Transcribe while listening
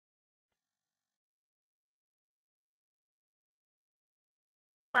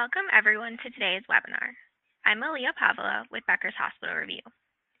Welcome everyone to today's webinar. I'm Aaliyah Pavla with Becker's Hospital Review.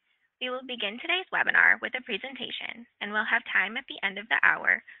 We will begin today's webinar with a presentation and we'll have time at the end of the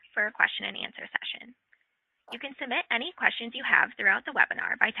hour for a question and answer session. You can submit any questions you have throughout the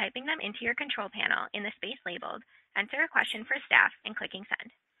webinar by typing them into your control panel in the space labeled Enter a Question for Staff and clicking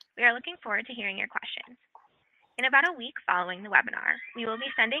Send. We are looking forward to hearing your questions. In about a week following the webinar, we will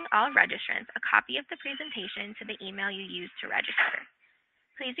be sending all registrants a copy of the presentation to the email you used to register.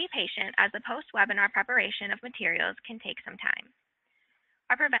 Please be patient as the post-webinar preparation of materials can take some time.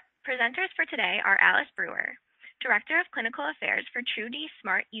 Our presenters for today are Alice Brewer, Director of Clinical Affairs for Tru-D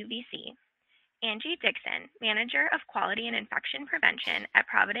SmartUVC, Angie Dixon, Manager of Quality and Infection Prevention at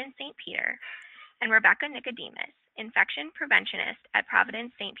Providence St. Peter, and Rebecca Nicodemus, Infection Preventionist at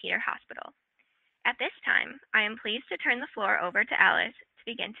Providence St. Peter Hospital. At this time, I am pleased to turn the floor over to Alice to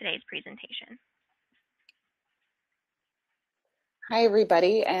begin today's presentation. Hi,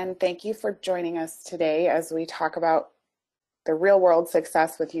 everybody, and thank you for joining us today as we talk about the real-world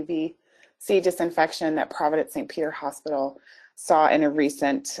success with UVC disinfection that Providence St. Peter Hospital saw in a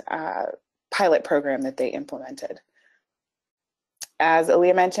recent pilot program that they implemented. As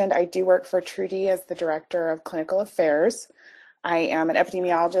Aaliyah mentioned, I do work for Tru-D as the Director of Clinical Affairs. I am an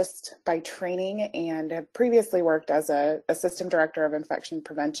epidemiologist by training and have previously worked as a System Director of Infection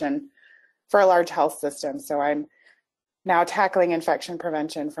Prevention for a large health system, so I'm now tackling infection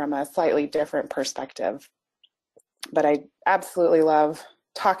prevention from a slightly different perspective. But I absolutely love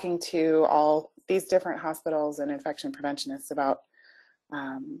talking to all these different hospitals and infection preventionists about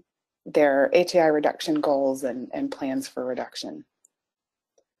their HAI reduction goals and plans for reduction.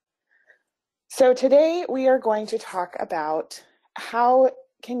 So today we are going to talk about how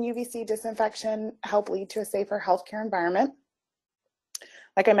can UVC disinfection help lead to a safer healthcare environment.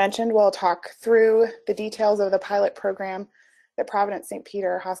 Like I mentioned, we'll talk through the details of the pilot program that Providence St.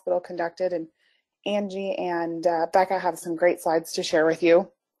 Peter Hospital conducted, and Angie and Becca have some great slides to share with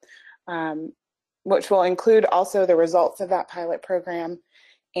you, which will include also the results of that pilot program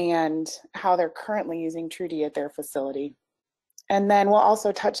and how they're currently using Tru-D at their facility. And then we'll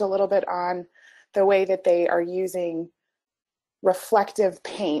also touch a little bit on the way that they are using reflective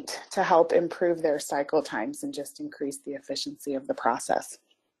paint to help improve their cycle times and just increase the efficiency of the process.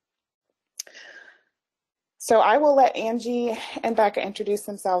 So I will let Angie and Becca introduce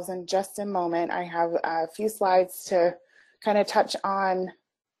themselves in just a moment. I have a few slides to kind of touch on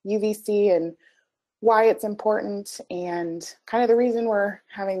UVC and why it's important and kind of the reason we're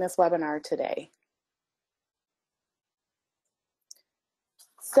having this webinar today.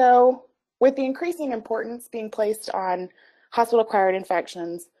 So with the increasing importance being placed on hospital-acquired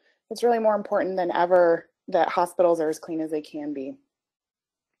infections, it's really more important than ever that hospitals are as clean as they can be.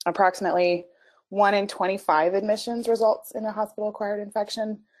 Approximately 1 in 25 admissions results in a hospital-acquired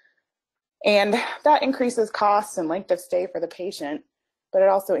infection, and that increases costs and length of stay for the patient, but it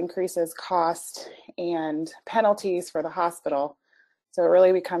also increases cost and penalties for the hospital, so it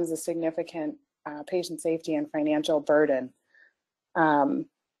really becomes a significant patient safety and financial burden.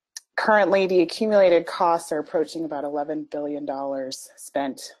 Currently, the accumulated costs are approaching about $11 billion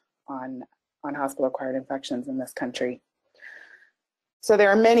spent on hospital-acquired infections in this country. So there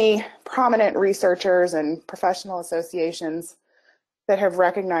are many prominent researchers and professional associations that have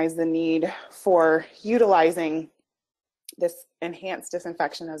recognized the need for utilizing this enhanced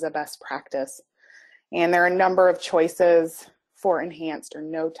disinfection as a best practice. And there are a number of choices for enhanced or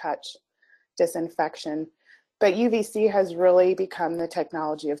no-touch disinfection. But UVC has really become the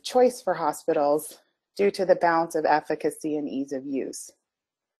technology of choice for hospitals due to the balance of efficacy and ease of use.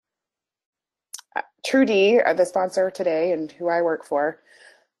 Tru-D, the sponsor today and who I work for,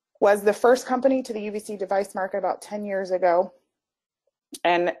 was the first company to the UVC device market about 10 years ago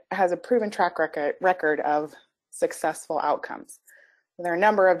and has a proven track record of successful outcomes. There are a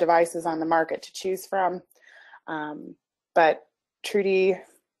number of devices on the market to choose from, but Tru-D,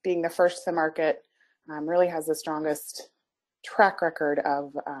 being the first to the market, really has the strongest track record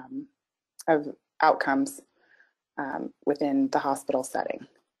of outcomes within the hospital setting.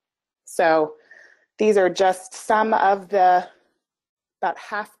 So these are just some of the about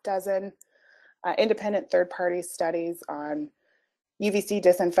half dozen independent third-party studies on UVC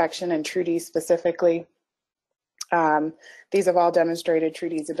disinfection and Tru-D specifically. These have all demonstrated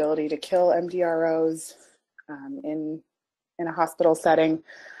Tru-D's ability to kill MDROs in a hospital setting.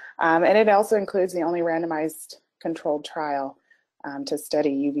 And it also includes the only randomized controlled trial to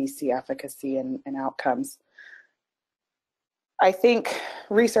study UVC efficacy and outcomes. I think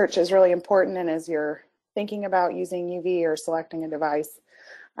research is really important, and as you're thinking about using UV or selecting a device,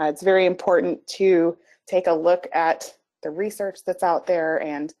 it's very important to take a look at the research that's out there,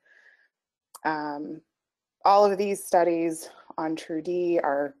 and all of these studies on Tru-D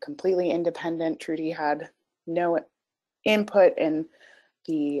are completely independent. Tru-D had no input in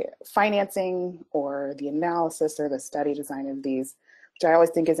the financing or the analysis or the study design of these, which I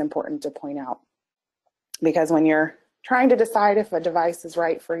always think is important to point out. Because when you're trying to decide if a device is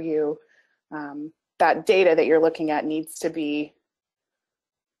right for you, that data that you're looking at needs to be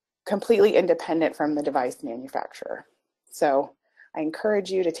completely independent from the device manufacturer. So I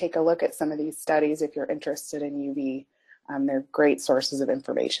encourage you to take a look at some of these studies if you're interested in UV. They're great sources of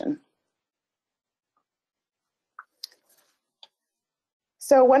information.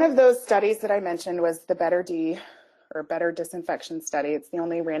 So one of those studies that I mentioned was the BETTER-D, or Better Disinfection study. It's the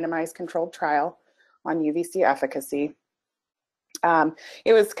only randomized controlled trial on UVC efficacy.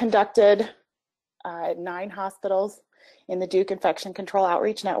 It was conducted at 9 hospitals in the Duke Infection Control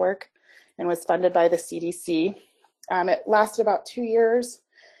Outreach Network and was funded by the CDC. It lasted about 2 years,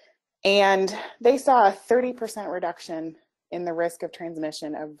 and they saw a 30% reduction in the risk of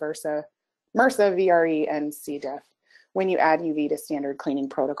transmission of MRSA, VRE, and C. diff when you add UV to standard cleaning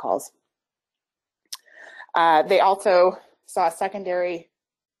protocols. They also saw a secondary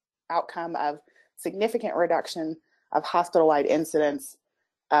outcome of significant reduction of hospital-wide incidence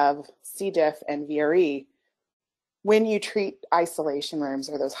of C. diff and VRE when you treat isolation rooms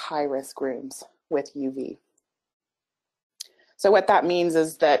or those high-risk rooms with UV. So what that means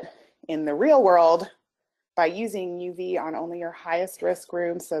is that in the real world, by using UV on only your highest risk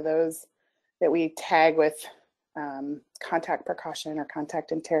rooms, so those that we tag with contact precaution or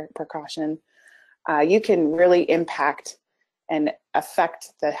contact enteric precaution, you can really impact and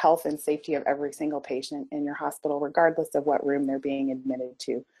affect the health and safety of every single patient in your hospital, regardless of what room they're being admitted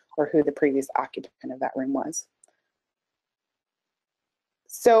to or who the previous occupant of that room was.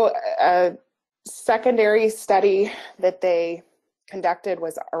 So a secondary study that they conducted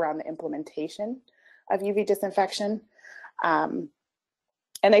was around the implementation of UV disinfection. And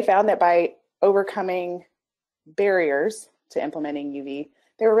they found that by overcoming barriers to implementing UV,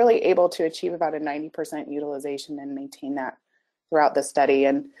 they were really able to achieve about a 90% utilization and maintain that throughout the study.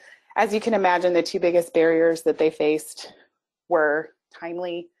 And as you can imagine, the 2 biggest barriers that they faced were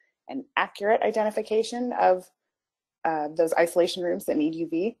timely and accurate identification of those isolation rooms that need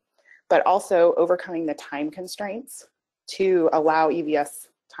UV, but also overcoming the time constraints to allow EVS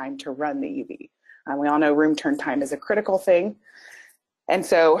time to run the UV. We all know room turn time is a critical thing. And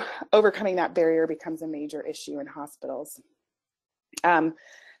so overcoming that barrier becomes a major issue in hospitals.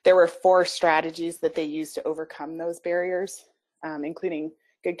 There were 4 strategies that they used to overcome those barriers, including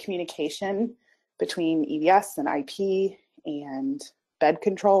good communication between EVS and IP and bed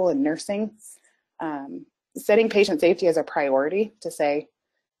control and nursing. Setting patient safety as a priority to say,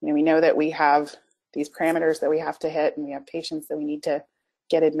 we know that we have these parameters that we have to hit and we have patients that we need to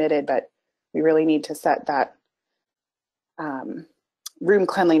get admitted, but we really need to set that room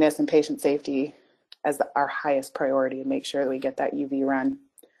cleanliness and patient safety as our highest priority and make sure that we get that UV run.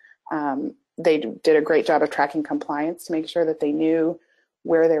 They did a great job of tracking compliance to make sure that they knew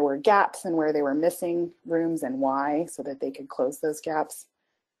where there were gaps and where they were missing rooms and why, so that they could close those gaps.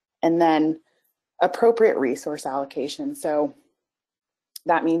 And then appropriate resource allocation. So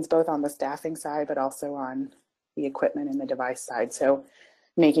that means both on the staffing side, but also on the equipment and the device side. So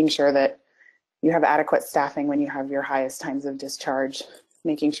making sure that you have adequate staffing when you have your highest times of discharge,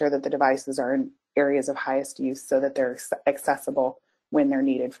 making sure that the devices are in areas of highest use so that they're accessible when they're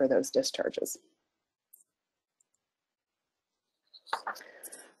needed for those discharges.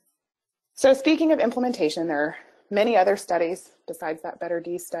 So speaking of implementation, there are many other studies besides that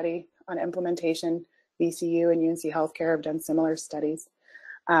BETTER-D study on implementation. VCU and UNC Healthcare have done similar studies.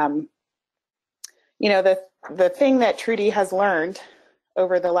 The thing that Tru-D has learned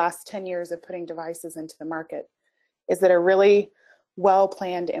over the last 10 years of putting devices into the market is that a really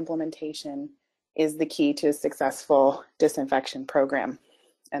well-planned implementation is the key to a successful disinfection program.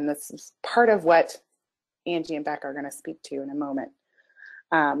 And this is part of what Angie and Beck are going to speak to in a moment.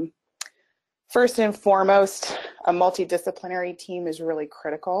 First and foremost, a multidisciplinary team is really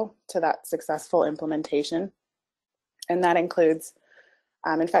critical to that successful implementation. And that includes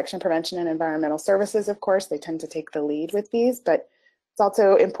infection prevention and environmental services, of course. They tend to take the lead with these, but it's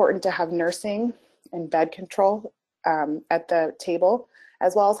also important to have nursing and bed control at the table,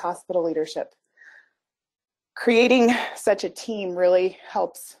 as well as hospital leadership. Creating such a team really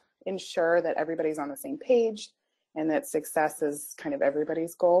helps ensure that everybody's on the same page and that success is kind of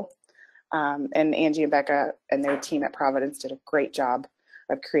everybody's goal. And Angie and Becca and their team at Providence did a great job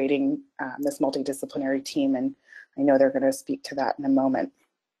of creating this multidisciplinary team, and I know they're going to speak to that in a moment.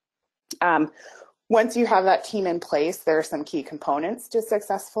 Once you have that team in place, there are some key components to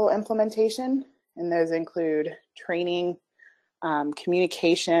successful implementation, and those include training,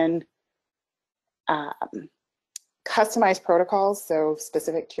 communication, customized protocols, so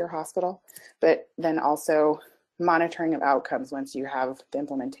specific to your hospital, but then also monitoring of outcomes once you have the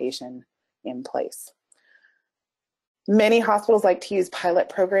implementation in place. Many hospitals like to use pilot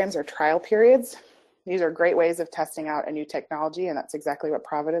programs or trial periods. These are great ways of testing out a new technology, and that's exactly what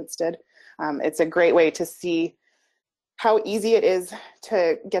Providence did. It's a great way to see how easy it is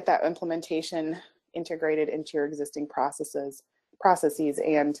to get that implementation integrated into your existing processes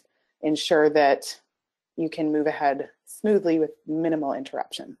and ensure that you can move ahead smoothly with minimal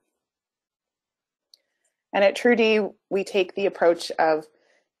interruption. And at Tru-D, we take the approach of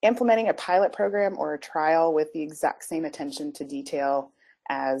implementing a pilot program or a trial with the exact same attention to detail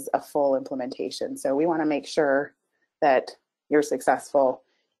as a full implementation. So we want to make sure that you're successful,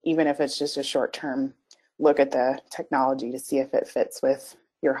 even if it's just a short-term look at the technology to see if it fits with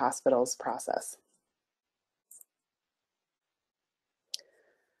your hospital's process.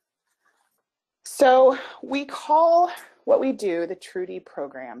 So we call what we do the Tru-D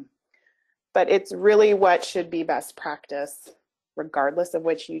program, but it's really what should be best practice regardless of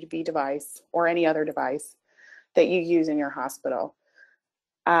which UV device or any other device that you use in your hospital.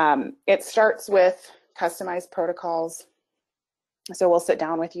 It starts with customized protocols. So we'll sit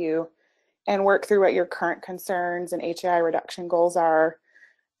down with you and work through what your current concerns and HAI reduction goals are,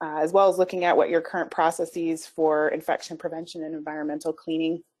 as well as looking at what your current processes for infection prevention and environmental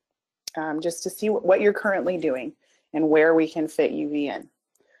cleaning, just to see what you're currently doing and where we can fit UV in.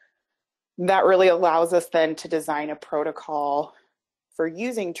 That really allows us then to design a protocol for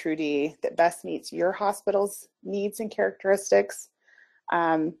using Tru-D that best meets your hospital's needs and characteristics,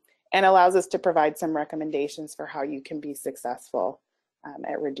 and allows us to provide some recommendations for how you can be successful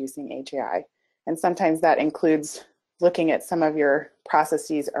at reducing HAI. And sometimes that includes looking at some of your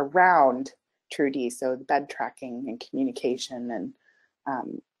processes around Tru-D, so bed tracking and communication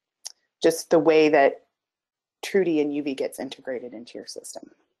and just the way that Tru-D and UV gets integrated into your system.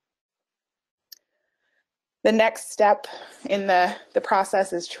 The next step in the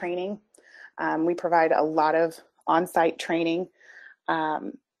process is training. We provide a lot of on-site training,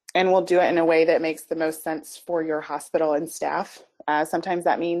 and we'll do it in a way that makes the most sense for your hospital and staff. Sometimes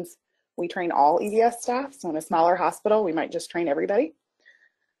that means we train all EVS staff. So in a smaller hospital, we might just train everybody.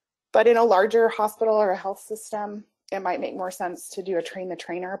 But in a larger hospital or a health system, it might make more sense to do a train the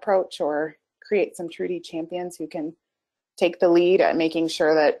trainer approach or create some Tru-D champions who can take the lead at making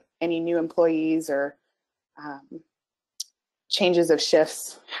sure that any new employees or changes of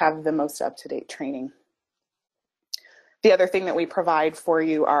shifts have the most up-to-date training. The other thing that we provide for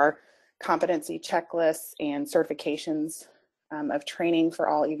you are competency checklists and certifications of training for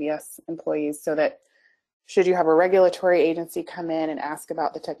all EVS employees, so that should you have a regulatory agency come in and ask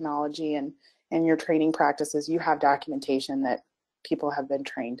about the technology and your training practices, you have documentation that people have been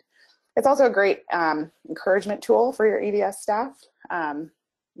trained. It's also a great encouragement tool for your EVS staff.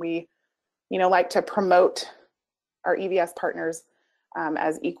 We like to promote our EVS partners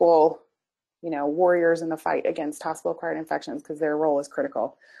as equal, warriors in the fight against hospital-acquired infections, because their role is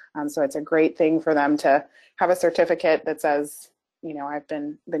critical. So it's a great thing for them to have a certificate that says, I've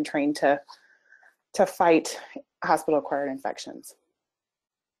been trained to fight hospital-acquired infections.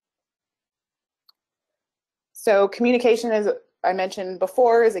 So communication, as I mentioned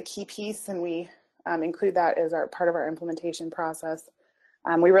before, is a key piece, and we include that as part of our implementation process.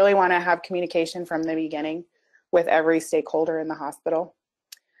 We really want to have communication from the beginning with every stakeholder in the hospital.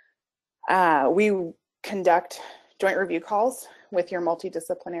 We conduct joint review calls with your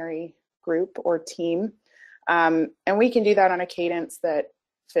multidisciplinary group or team, and we can do that on a cadence that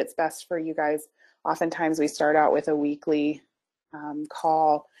fits best for you guys. Oftentimes we start out with a weekly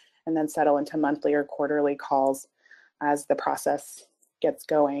call and then settle into monthly or quarterly calls as the process gets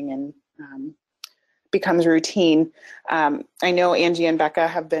going and becomes routine. I know Angie and Becca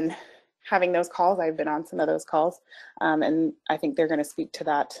have been having those calls. I've been on some of those calls, and I think they're going to speak to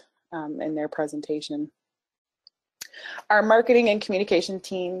that in their presentation. Our marketing and communication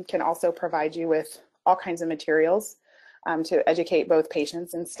team can also provide you with all kinds of materials to educate both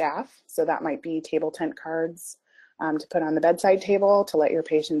patients and staff. So that might be table tent cards to put on the bedside table to let your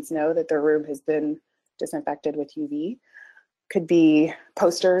patients know that their room has been disinfected with UV. Could be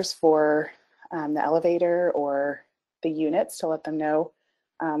posters for the elevator or the units to let them know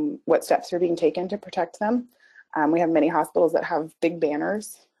what steps are being taken to protect them. We have many hospitals that have big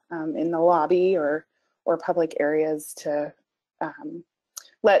banners in the lobby or public areas to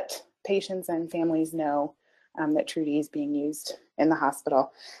let patients and families know that Tru-D is being used in the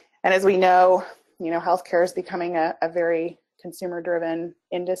hospital. And as we know, healthcare is becoming a very consumer-driven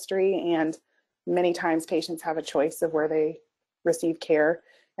industry, and many times patients have a choice of where they receive care.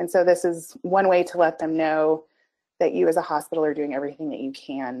 And so this is one way to let them know that you as a hospital are doing everything that you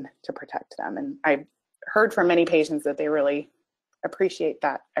can to protect them. And I've heard from many patients that they really appreciate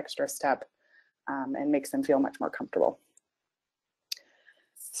that extra step and makes them feel much more comfortable.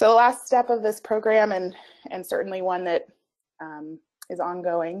 So the last step of this program, and certainly one that is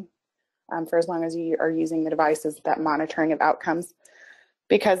ongoing for as long as you are using the device, is that monitoring of outcomes.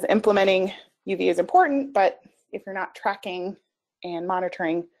 Because implementing UV is important, but if you're not tracking and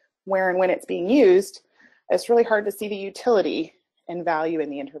monitoring where and when it's being used, it's really hard to see the utility and value in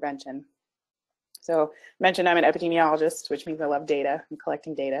the intervention. So I mentioned I'm an epidemiologist, which means I love data and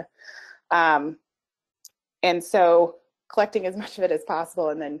collecting data. And so collecting as much of it as possible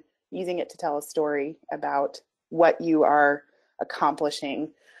and then using it to tell a story about what you are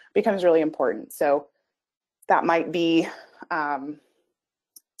accomplishing becomes really important. So that might be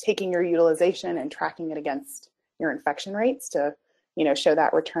taking your utilization and tracking it against your infection rates to, show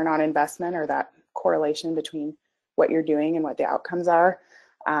that return on investment or that correlation between what you're doing and what the outcomes are.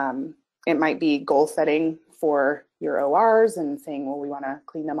 It might be goal setting for your ORs and saying, well, we want to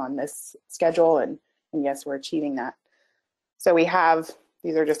clean them on this schedule, and yes, we're achieving that. So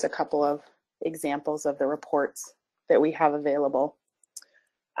these are just a couple of examples of the reports that we have available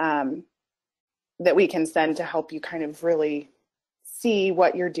that we can send to help you kind of really see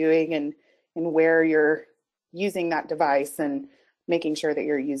what you're doing and where you're using that device and making sure that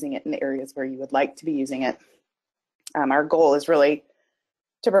you're using it in the areas where you would like to be using it. Our goal is really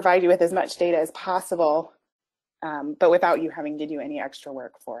to provide you with as much data as possible, but without you having to do any extra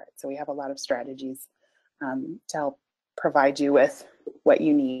work for it. So we have a lot of strategies to help provide you with what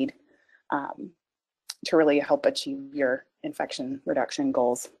you need to really help achieve your infection reduction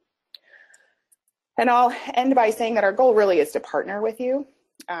goals. And I'll end by saying that our goal really is to partner with you.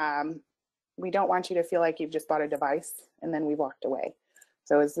 We don't want you to feel like you've just bought a device and then we walked away.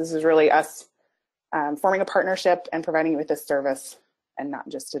 So this is really us forming a partnership and providing you with a service and not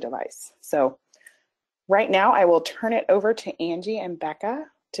just a device. So right now I will turn it over to Angie and Becca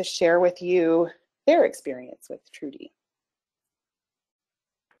to share with you their experience with Tru-D.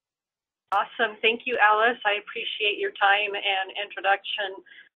 Awesome. Thank you, Alice. I appreciate your time and introduction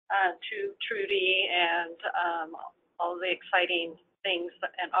to Tru-D and all the exciting things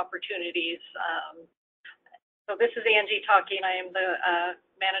and opportunities. So this is Angie talking. I am the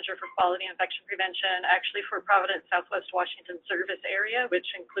manager for quality infection prevention, actually for Providence, Southwest Washington service area, which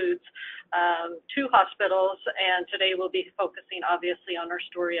includes 2 hospitals. And today we'll be focusing obviously on our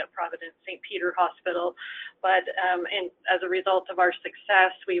story at Providence St. Peter Hospital. But as a result of our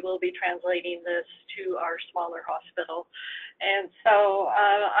success, we will be translating this to our smaller hospital. And so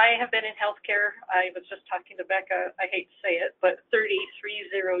I have been in healthcare. I was just talking to Becca, I hate to say it, but 30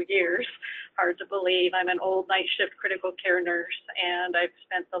 years. Hard to believe. I'm an old night shift critical care nurse, and I've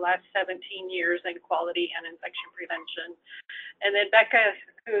spent the last 17 years in quality and infection prevention. And then Becca,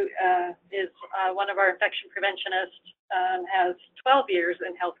 who is one of our infection preventionists, has 12 years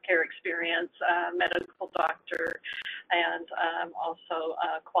in healthcare experience, medical doctor, and also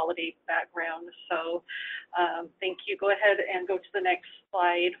quality background. So thank you. Go ahead and go to the next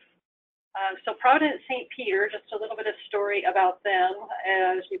slide. So Providence St. Peter, just a little bit of story about them.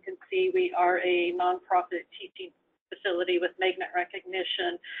 As you can see, we are a nonprofit teaching facility with magnet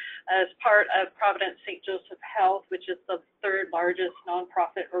recognition as part of Providence St. Joseph Health, which is the 3rd largest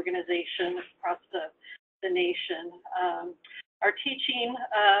nonprofit organization across the nation. Our teaching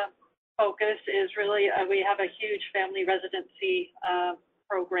focus is really, we have a huge family residency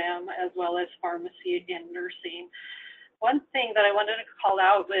program as well as pharmacy and nursing. One thing that I wanted to call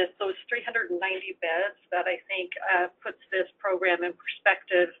out with those 390 beds that I think puts this program in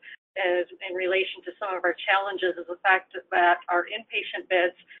perspective is in relation to some of our challenges is the fact that our inpatient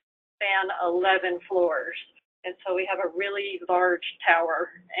beds span 11 floors. And so we have a really large tower.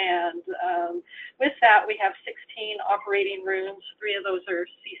 And with that, we have 16 operating rooms. 3 of those are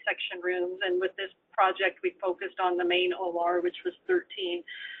C-section rooms. And with this project, we focused on the main OR, which was 13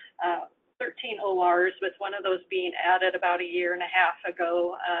 ORs, with one of those being added about a year and a half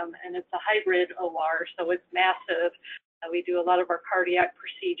ago. And it's a hybrid OR, so it's massive. We do a lot of our cardiac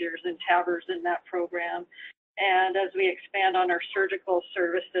procedures and TAVRs in that program. And as we expand on our surgical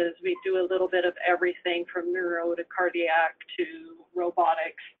services, we do a little bit of everything from neuro to cardiac to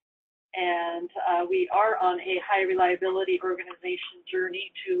robotics. And we are on a high reliability organization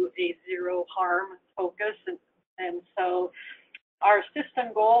journey to a zero harm focus. And so our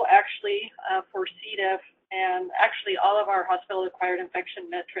system goal actually for CDEF And actually, all of our hospital-acquired infection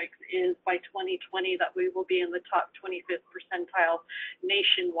metrics is by 2020 that we will be in the top 25th percentile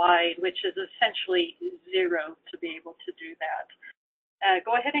nationwide, which is essentially zero to be able to do that.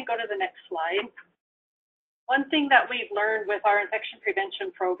 Go ahead and go to the next slide. One thing that we've learned with our infection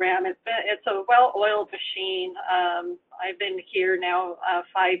prevention program, it's a well-oiled machine. I've been here now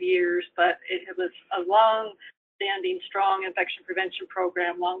 5 years, but it was a long-standing, strong infection prevention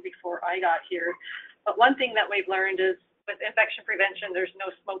program long before I got here. But one thing that we've learned is with infection prevention, there's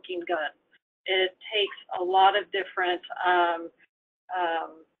no smoking gun. It takes a lot of different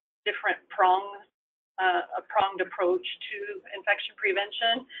prongs, a pronged approach to infection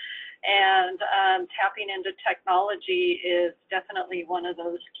prevention. And tapping into technology is definitely one of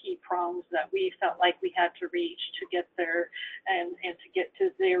those key prongs that we felt like we had to reach to get there and to get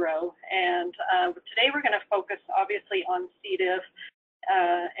to zero. And today we're going to focus obviously on C. diff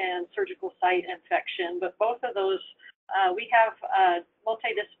and surgical site infection, but both of those, we have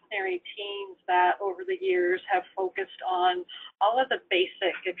multidisciplinary teams that over the years have focused on all of the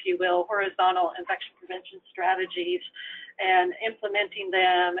basic, if you will, horizontal infection prevention strategies and implementing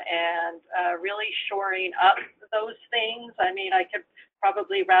them and really shoring up those things. I mean, I could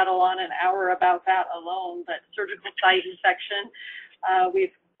probably rattle on an hour about that alone, but surgical site infection,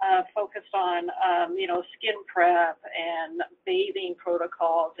 we've focused on, skin prep and bathing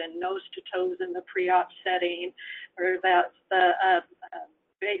protocols and nose to toes in the pre-op setting, or that's the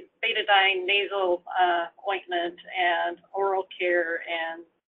betadine nasal ointment and oral care and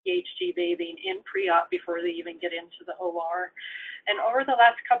PHG bathing in pre-op before they even get into the OR. And over the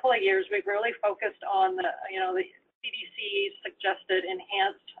last couple of years, we've really focused on the CDC suggested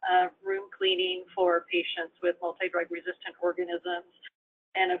enhanced room cleaning for patients with multi-drug resistant organisms.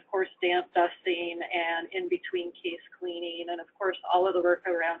 And of course, damp dusting and in-between case cleaning, and of course, all of the work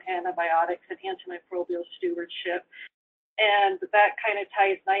around antibiotics and antimicrobial stewardship. And that kind of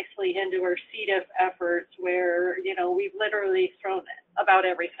ties nicely into our C. diff efforts where, we've literally thrown about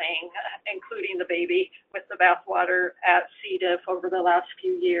everything, including the baby with the bathwater at C. diff over the last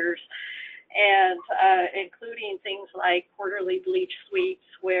few years. And including things like quarterly bleach sweeps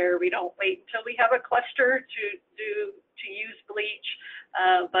where we don't wait until we have a cluster to use bleach,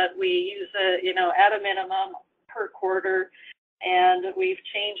 but we use at a minimum per quarter. And we've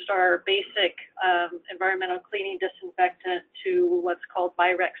changed our basic environmental cleaning disinfectant to what's called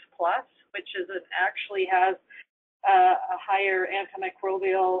Virex Plus, which actually has a higher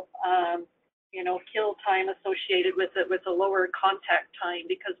antimicrobial kill time associated with it, with a lower contact time,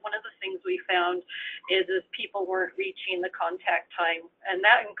 because one of the things we found is people weren't reaching the contact time, and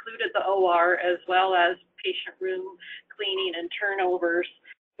that included the OR as well as patient room cleaning and turnovers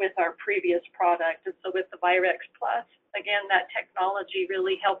with our previous product. And so with the Virex Plus, again, that technology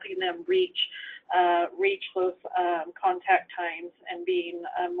really helping them reach those contact times and being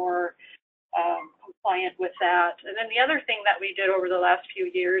more compliant with that. And then the other thing that we did over the last few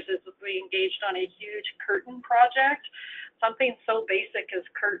years is we engaged on a huge curtain project, something so basic as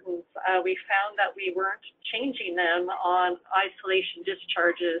curtains. We found that we weren't changing them on isolation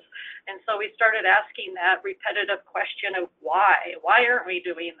discharges. And so we started asking that repetitive question of why? Why aren't we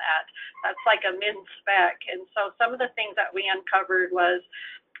doing that? That's like a min-spec. And so some of the things that we uncovered was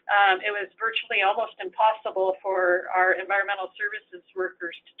it was virtually almost impossible for our environmental services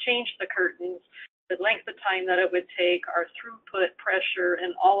workers to change the curtains, the length of time that it would take, our throughput pressure,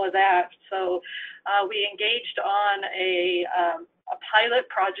 and all of that. So we engaged on a pilot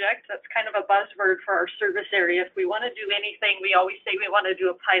project. That's kind of a buzzword for our service area. If we want to do anything, we always say we want to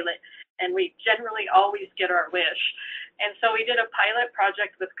do a pilot, and we generally always get our wish. And so we did a pilot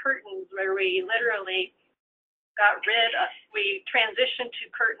project with curtains where we literally we transitioned to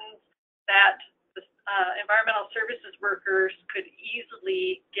curtains that the environmental services workers could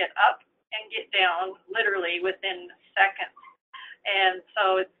easily get up and get down literally within seconds. And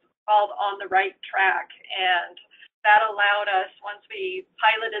so it's called On the Right Track. And that allowed us, once we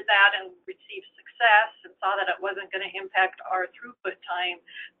piloted that and received success and saw that it wasn't going to impact our throughput time,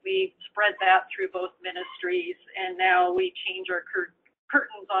 we spread that through both ministries. And now we change our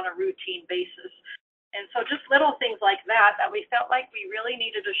curtains on a routine basis. And so just little things like that we felt like we really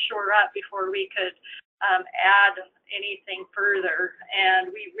needed to shore up before we could add anything further.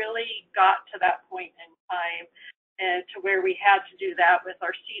 And we really got to that point in time to where we had to do that with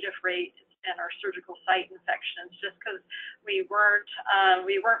our C. diff rate and our surgical site infections, just because we weren't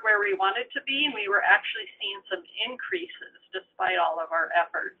where we wanted to be, and we were actually seeing some increases despite all of our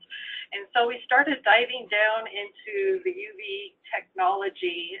efforts. And so we started diving down into the UV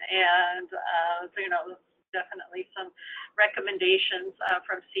technology and definitely some recommendations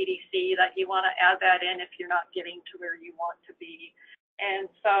from CDC that you want to add that in if you're not getting to where you want to be. And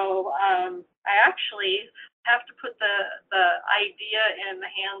so I actually have to put the idea in the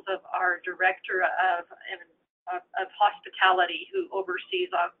hands of our director of hospitality, who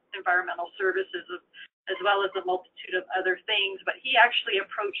oversees environmental services, as well as a multitude of other things. But he actually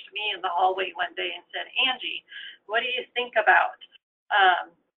approached me in the hallway one day and said, Angie, what do you think about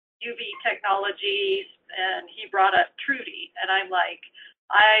UV technologies? And he brought up Tru-D. And I'm like,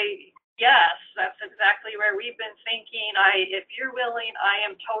 yes, that's exactly where we've been thinking. If you're willing, I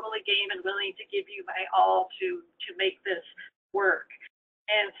am totally game and willing to give you my all to make this work.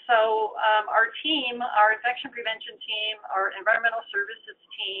 And so our team, our infection prevention team, our environmental services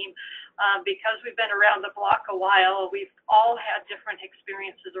team, because we've been around the block a while, we've all had different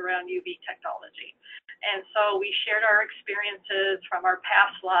experiences around UV technology. And so we shared our experiences from our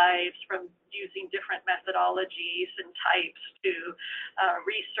past lives, from using different methodologies and types to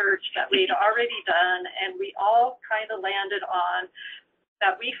research that we'd already done. And we all kind of landed on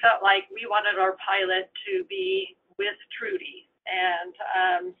that we felt like we wanted our pilot to be with Tru-D.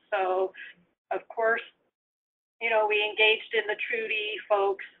 And so, of course, you know, we engaged in the Tru-D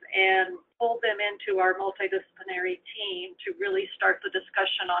folks and pulled them into our multidisciplinary team to really start the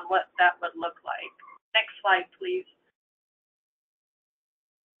discussion on what that would look like. Next slide, please.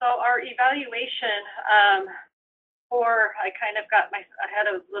 So our evaluation I kind of got I had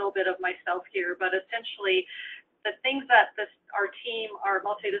a little bit of myself here, but essentially the things that our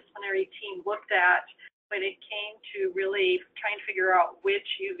multidisciplinary team looked at when it came to really trying to figure out which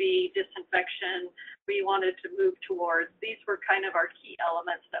UV disinfection we wanted to move towards, these were kind of our key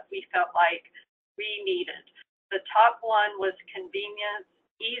elements that we felt like we needed. The top one was convenience,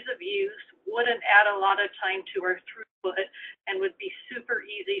 ease of use, wouldn't add a lot of time to our throughput, and would be super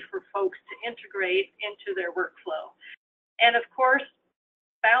easy for folks to integrate into their workflow. And of course,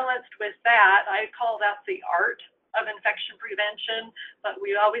 balanced with that, I call that the art of infection prevention, but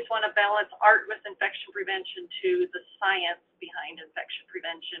we always want to balance art with infection prevention to the science behind infection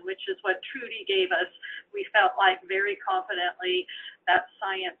prevention, which is what Tru-D gave us. We felt like very confidently that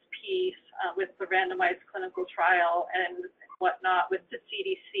science piece with the randomized clinical trial and whatnot with the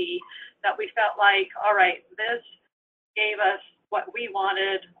CDC, that we felt like, all right, this gave us what we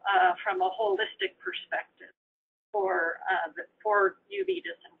wanted from a holistic perspective for UV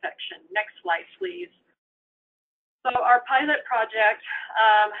disinfection. Next slide, please. So our pilot project,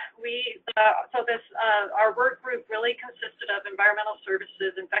 our work group really consisted of environmental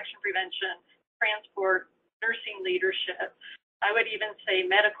services, infection prevention, transport, nursing leadership. I would even say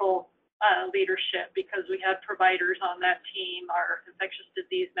medical leadership, because we had providers on that team, our infectious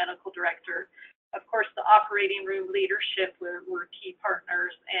disease medical director. Of course, the operating room leadership were key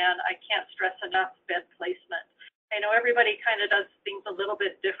partners, and I can't stress enough bed placement. I know everybody kind of does things a little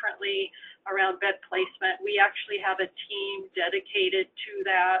bit differently around bed placement. We actually have a team dedicated to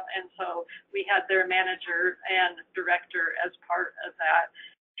that, and so we had their manager and director as part of that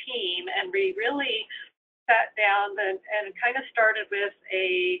team, and we really sat down and kind of started with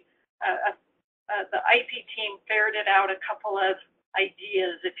the IP team ferreted out a couple of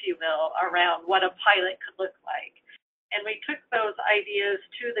ideas, if you will, around what a pilot could look like. And we took those ideas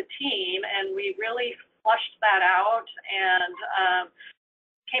to the team, and we really flushed that out and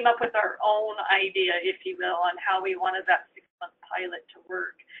came up with our own idea, if you will, on how we wanted that 6-month pilot to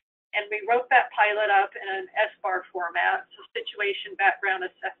work. And we wrote that pilot up in an SBAR format, so situation, background,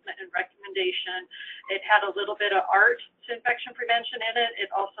 assessment, and recommendation. It had a little bit of art to infection prevention in it. It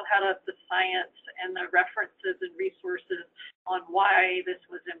also had the science and the references and resources on why this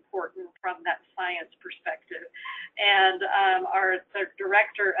was important from that science perspective. And the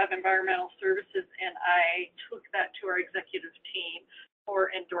director of environmental services and I took that to our executive team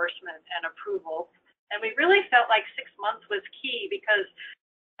for endorsement and approval. And we really felt like 6 months was key, because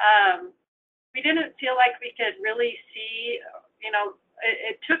we didn't feel like we could really see, you know,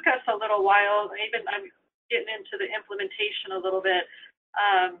 it took us a little while, even I'm getting into the implementation a little bit,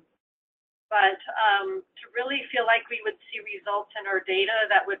 but to really feel like we would see results in our data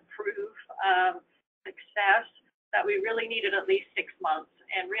that would prove success, that we really needed at least 6 months.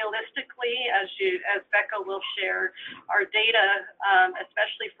 And realistically, as Becca will share, our data,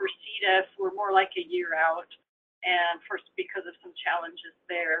 especially for C. diff, were more like a year out, and because of some challenges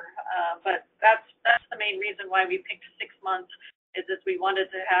there. But that's the main reason why we picked 6 months, is we wanted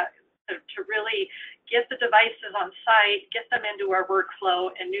to really get the devices on site, get them into our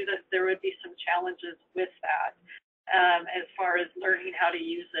workflow, and knew that there would be some challenges with that as far as learning how to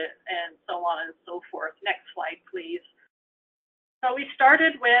use it and so on and so forth. Next slide, please. So we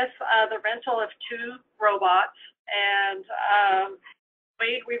started with the rental of 2 robots, and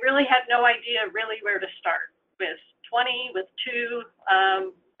we really had no idea really where to start with 20, with 2,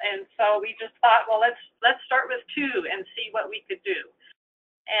 and so we just thought, well, let's start with 2 and see what we could do.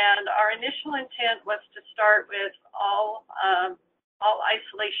 And our initial intent was to start with all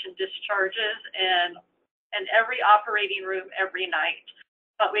isolation discharges and every operating room every night.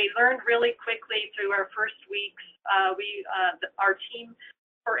 But we learned really quickly through our first weeks, our team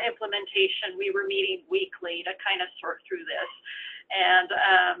for implementation, we were meeting weekly to kind of sort through this. And,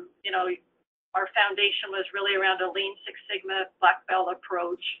 you know, our foundation was really around a Lean Six Sigma Black Belt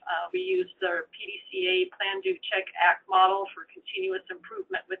approach. We used the PDCA Plan, Do, Check, Act model for continuous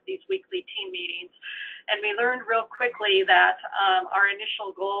improvement with these weekly team meetings. And we learned real quickly that our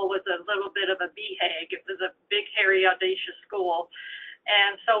initial goal was a little bit of a BHAG. It was a big, hairy, audacious goal.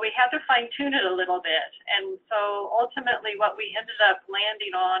 And so we had to fine tune it a little bit. And so ultimately what we ended up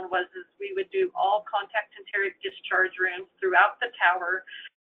landing on was we would do all contact enteric discharge rooms throughout the tower.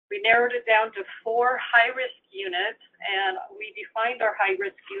 We narrowed it down to 4 high-risk units, and we defined our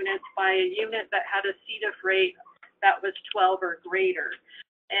high-risk units by a unit that had a C-diff rate that was 12 or greater.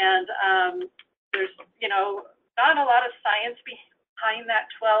 And there's, you know, not a lot of science behind that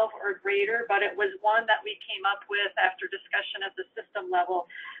 12 or greater, but it was one that we came up with after discussion at the system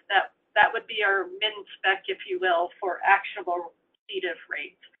level that would be our min spec, if you will, for actionable C-diff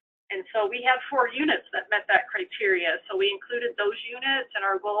rates. And so we had 4 units that met that criteria. So we included those units, and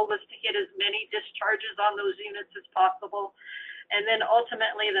our goal was to hit as many discharges on those units as possible. And then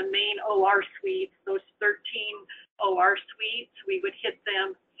ultimately the main OR suites, those 13 OR suites, we would hit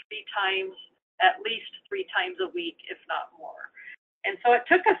them 3 times, at least 3 times a week, if not more. And so it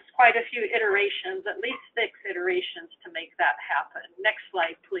took us quite a few iterations, at least 6 iterations to make that happen. Next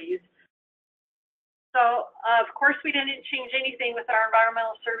slide, please. So, of course, we didn't change anything with our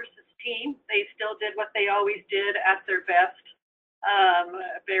environmental services team. They still did what they always did at their best.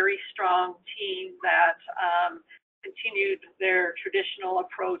 A very strong team that continued their traditional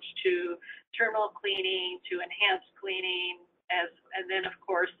approach to terminal cleaning, to enhanced cleaning, and then, of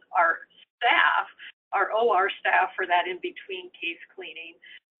course, our staff, our OR staff for that in-between case cleaning.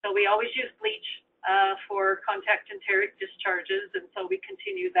 So we always use bleach for contact enteric discharges, and so we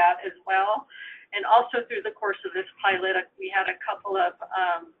continue that as well. And also through the course of this pilot, we had a couple of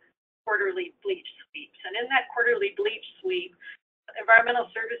quarterly bleach sweeps. And in that quarterly bleach sweep, the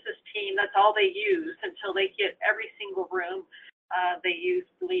environmental services team, that's all they use until they hit every single room. They use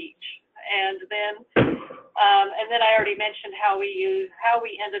bleach. And then I already mentioned how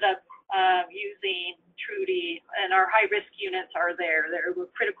we ended up using Tru-D, and our high-risk units are there. They're a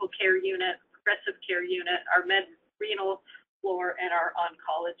critical care unit, progressive care unit, our med renal floor, and our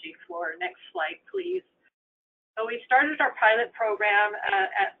oncology floor. Next slide, please. So we started our pilot program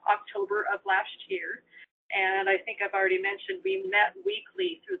at October of last year, and I think I've already mentioned we met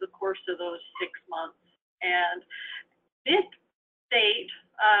weekly through the course of those 6 months. And this date,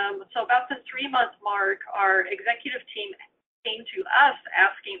 so about the 3-month mark, our executive team came to us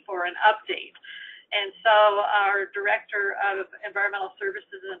asking for an update. And so our director of environmental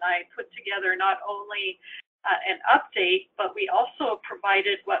services and I put together not only an update, but we also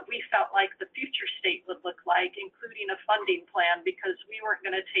provided what we felt like the future state would look like, including a funding plan, because we weren't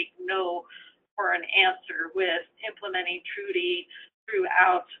going to take no for an answer with implementing Tru-D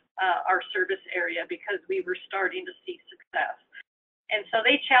throughout our service area, because we were starting to see success. And so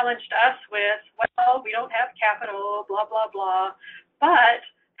they challenged us with, well, we don't have capital, blah, blah, blah, but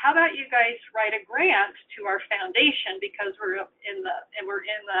how about you guys write a grant to our foundation, because we're in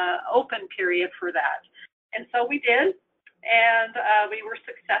the open period for that. And so we did, and we were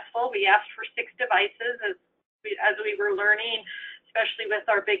successful. We asked for 6 devices as we were learning, especially with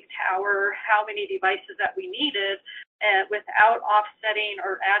our big tower, how many devices that we needed, and without offsetting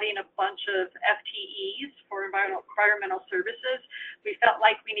or adding a bunch of FTEs for environmental services. We felt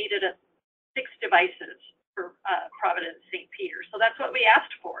like we needed 6 devices for Providence St. Peter. So that's what we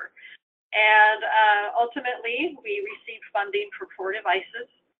asked for. And ultimately, we received funding for 4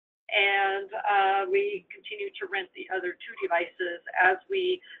 devices. And we continue to rent the other 2 devices as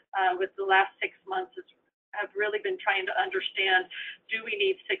we, with the last 6 months, have really been trying to understand, do we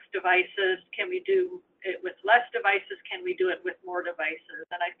need 6 devices? Can we do it with less devices? Can we do it with more devices?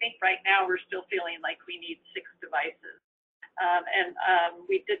 And I think right now we're still feeling like we need 6 devices.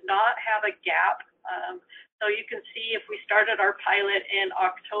 We did not have a gap. So you can see if we started our pilot in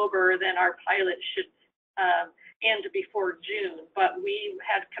October, then our pilot should end before June, but we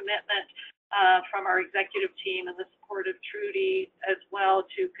had commitment from our executive team and the support support of Tru-D as well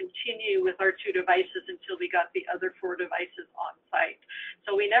to continue with our 2 devices until we got the other 4 devices on site.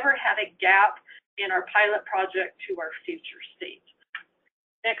 So we never had a gap in our pilot project to our future state.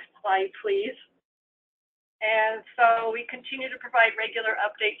 Next slide, please. And so we continue to provide regular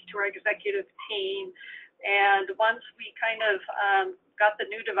updates to our executive team. And once we kind of got the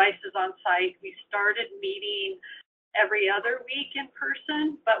new devices on site, we started meeting every other week in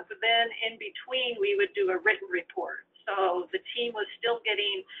person, but then in between we would do a written report. So the team was still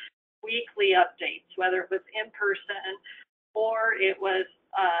getting weekly updates, whether it was in person or it was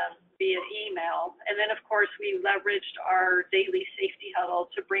via email. And then of course we leveraged our daily safety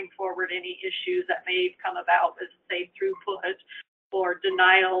huddle to bring forward any issues that may come about with, say, throughput or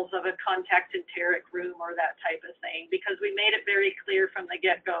denials of a contact enteric room or that type of thing, because we made it very clear from the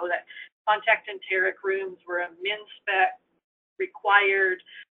get-go that contact enteric rooms were a min-spec required.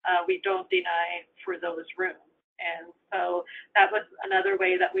 We don't deny for those rooms. And so that was another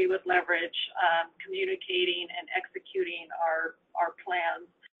way that we would leverage communicating and executing our plans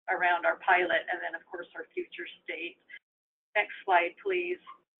around our pilot and then of course our future state. Next slide, please.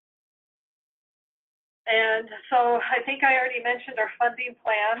 And so I think I already mentioned our funding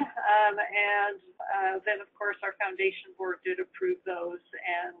plan, and then of course our foundation board did approve those,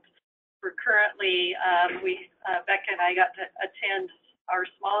 and we're currently, Becca and I got to attend our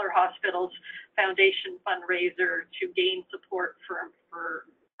smaller hospitals foundation fundraiser to gain support for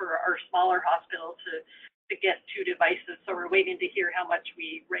our smaller hospital to get 2 devices. So we're waiting to hear how much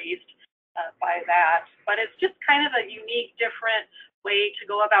we raised by that. But it's just kind of a unique, different way to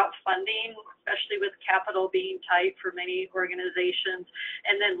go about funding, especially with capital being tight for many organizations,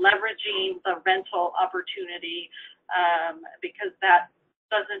 and then leveraging the rental opportunity because that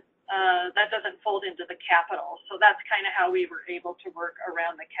doesn't fold into the capital. So that's kind of how we were able to work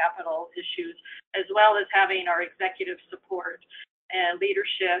around the capital issues, as well as having our executive support and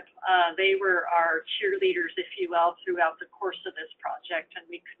leadership. They were our cheerleaders, if you will, throughout the course of this project, and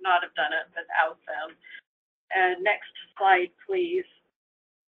we could not have done it without them. And next slide, please.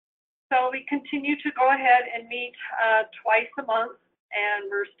 So we continue to go ahead and meet twice a month, and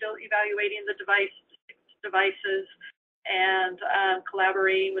we're still evaluating the devices and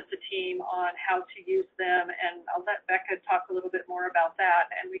collaborating with the team on how to use them. And I'll let Becca talk a little bit more about that.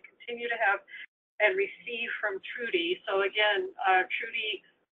 And we continue to have and receive from Tru-D. So again, Tru-D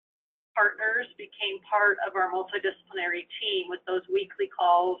partners became part of our multidisciplinary team with those weekly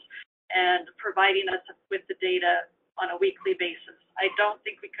calls and providing us with the data on a weekly basis. I don't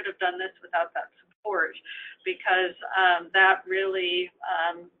think we could have done this without that support, because that really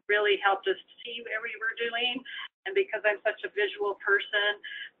helped us see where we were doing. And because I'm such a visual person,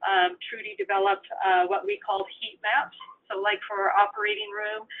 Tru-D developed what we called heat maps. So like for our operating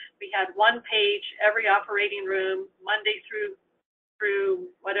room, we had 1 page every operating room, Monday through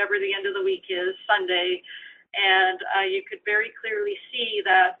whatever the end of the week is, Sunday. And you could very clearly see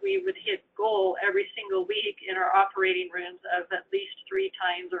that we would hit goal every single week in our operating rooms of at least 3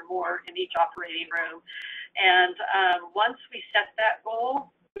 times or more in each operating room. And once we set that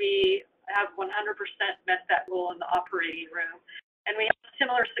goal, we have 100% met that goal in the operating room. And we have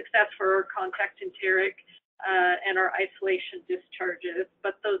similar success for our contact enteric and our isolation discharges,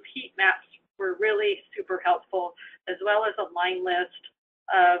 but those heat maps were really super helpful, as well as a line list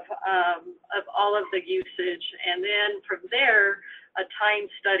of all of the usage, and then from there, time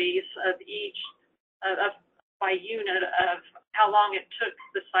studies of each by unit of how long it took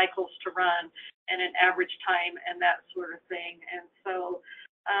the cycles to run and an average time and that sort of thing. And so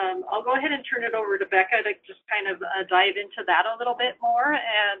I'll go ahead and turn it over to Becca to just kind of dive into that a little bit more.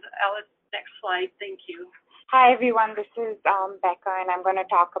 And Alice, next slide. Thank you. Hi, everyone. This is Becca, and I'm going to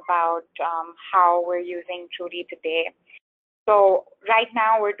talk about how we're using Tru-D today. So right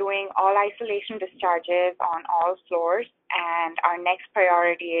now, we're doing all isolation discharges on all floors, and our next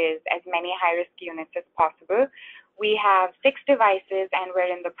priority is as many high-risk units as possible. We have 6 devices, and we're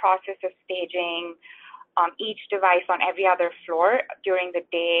in the process of staging each device on every other floor during the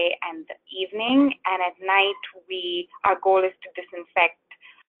day and the evening. And at night, our goal is to disinfect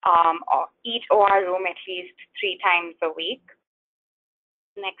each OR room at least 3 times a week.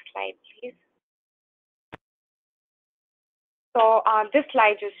 Next slide, please. So this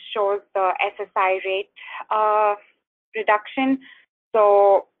slide just shows the SSI rate reduction.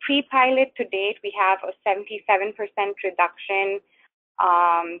 So pre-pilot to date, we have a 77% reduction.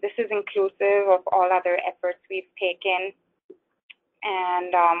 This is inclusive of all other efforts we've taken,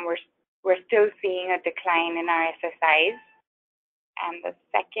 and we're still seeing a decline in our SSIs. And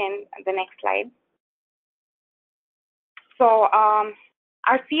the next slide. So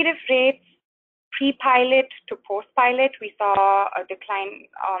our C. diff rates pre-pilot to post-pilot, we saw a decline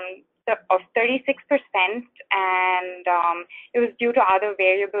of 36%, and it was due to other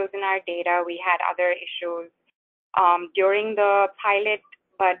variables in our data. We had other issues during the pilot,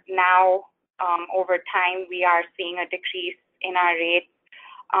 but now over time, we are seeing a decrease in our rates.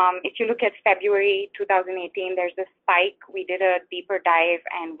 If you look at February 2018, there's a spike. We did a deeper dive,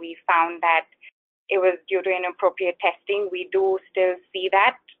 and we found that it was due to inappropriate testing. We do still see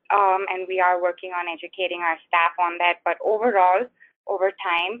that, and we are working on educating our staff on that. But overall, over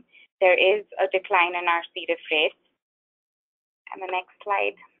time, there is a decline in our C. diff rates. And the next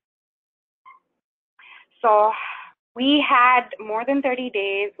slide. So we had more than 30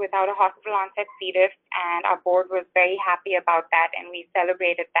 days without a hospital onset C. diff, and our board was very happy about that, and we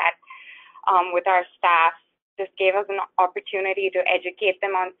celebrated that with our staff. This gave us an opportunity to educate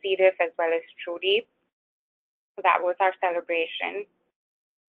them on C. diff as well as Tru-D. So that was our celebration.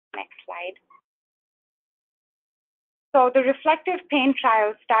 Next slide. So the reflective pain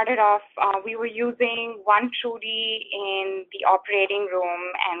trial started off, we were using one Tru-D in the operating room,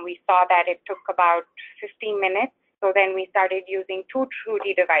 and we saw that it took about 15 minutes. So then we started using 2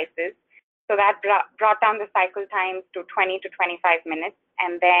 Tru-D devices. So that brought down the cycle times to 20 to 25 minutes.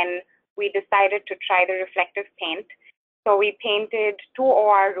 And then we decided to try the reflective paint. So we painted 2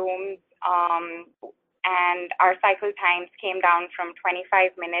 OR rooms, and our cycle times came down from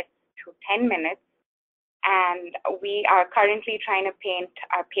 25 minutes to 10 minutes. And we are currently trying to paint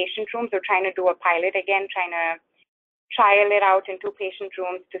our patient rooms. We're trying to do a pilot again, trying to trial it out in 2 patient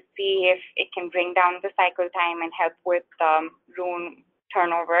rooms to see if it can bring down the cycle time and help with room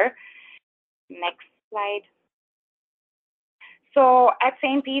turnover. Next slide. So at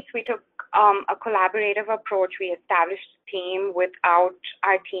St. Pete's, we took a collaborative approach. We established a team. Without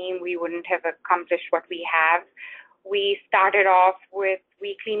our team, we wouldn't have accomplished what we have. We started off with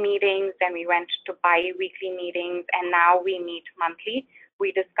weekly meetings, then we went to bi-weekly meetings, and now we meet monthly.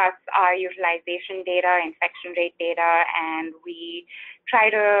 We discuss our utilization data, infection rate data, and we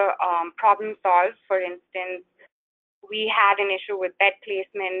try to problem solve. For instance, we had an issue with bed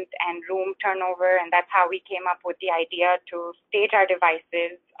placement and room turnover, and that's how we came up with the idea to stage our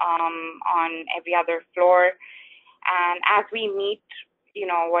devices on every other floor. And as we meet, you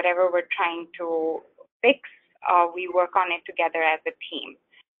know, whatever we're trying to fix, we work on it together as a team.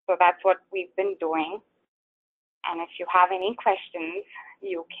 So that's what we've been doing. And if you have any questions,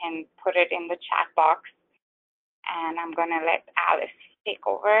 you can put it in the chat box. And I'm going to let Alice take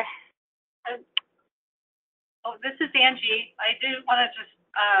over. Oh, this is Angie. I do want to just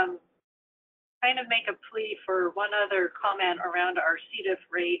kind of make a plea for one other comment around our C. diff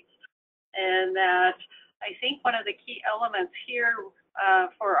rates, and that I think one of the key elements here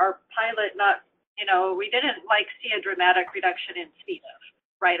for our pilot, we didn't see a dramatic reduction in C. diff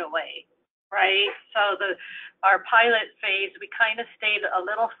right away, right? So our pilot phase, we kind of stayed a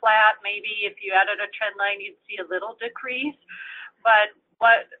little flat. Maybe if you added a trend line, you'd see a little decrease. But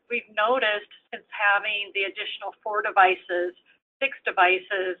what we've noticed since having the additional 4 devices, 6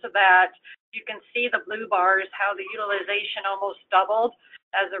 devices, that you can see the blue bars, how the utilization almost doubled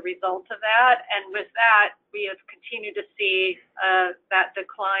as a result of that. And with that, we have continued to see that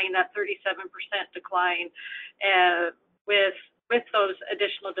decline, that 37% decline with those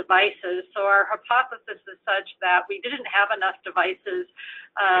additional devices. So our hypothesis is such that we didn't have enough devices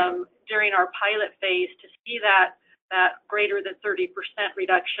during our pilot phase to see that greater than 30%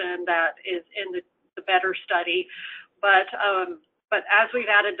 reduction that is in the better study. But as we've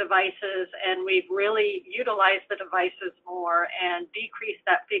added devices and we've really utilized the devices more and decreased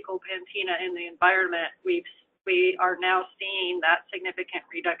that fecal patina in the environment, we are now seeing that significant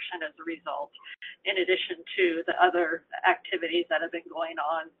reduction as a result, in addition to the other activities that have been going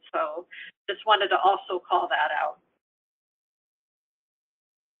on. So just wanted to also call that out.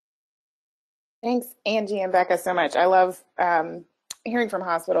 Thanks, Angie and Becca, so much. I love hearing from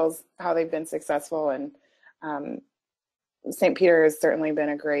hospitals how they've been successful, and St. Peter has certainly been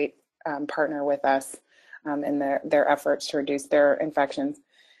a great partner with us in their efforts to reduce their infections.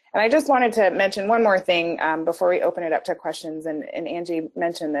 And I just wanted to mention one more thing before we open it up to questions, and Angie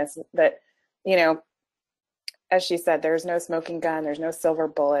mentioned this, that, as she said, there's no smoking gun, there's no silver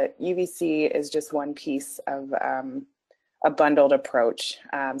bullet. UVC is just one piece of a bundled approach.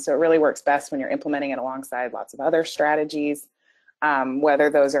 So it really works best when you're implementing it alongside lots of other strategies, whether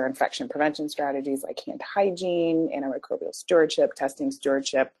those are infection prevention strategies like hand hygiene, antimicrobial stewardship, testing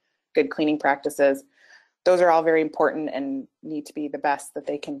stewardship, good cleaning practices. Those are all very important and need to be the best that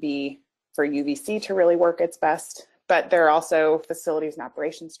they can be for UVC to really work its best. But there are also facilities and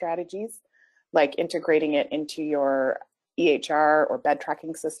operation strategies, like integrating it into your EHR or bed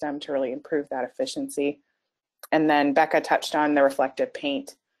tracking system to really improve that efficiency. And then Becca touched on the reflective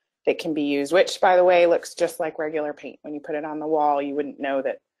paint that can be used, which, by the way, looks just like regular paint. When you put it on the wall, you wouldn't know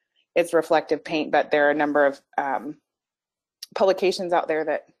that it's reflective paint, but there are a number of publications out there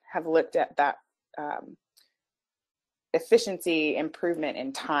that have looked at that efficiency improvement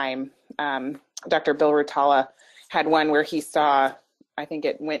in time. Dr. Bill Rutala had one where he saw, I think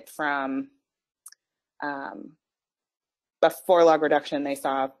it went from a 4-log reduction, they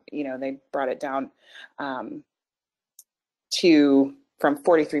saw, they brought it down from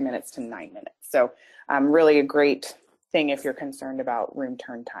 43 minutes to 9 minutes. So really a great thing if you're concerned about room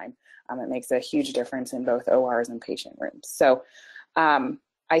turn time. It makes a huge difference in both ORs and patient rooms. So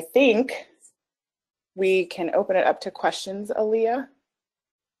I think we can open it up to questions, Aaliyah.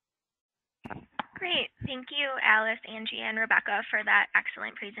 Great. Thank you, Alice, Angie, and Rebecca for that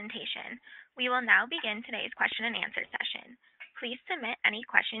excellent presentation. We will now begin today's question and answer session. Please submit any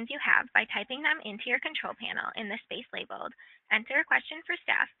questions you have by typing them into your control panel in the space labeled "Enter a question for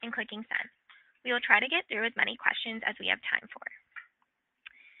staff" and clicking send. We will try to get through as many questions as we have time for.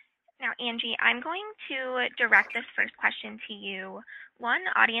 Now, Angie, I'm going to direct this first question to you. One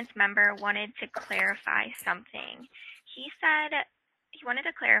audience member wanted to clarify something. He said he wanted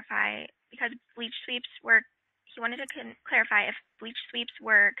to clarify because he wanted to clarify if bleach sweeps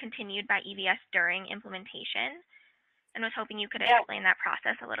were continued by EVS during implementation, and was hoping you could explain that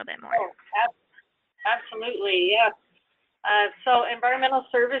process a little bit more. Oh, absolutely, yes. So environmental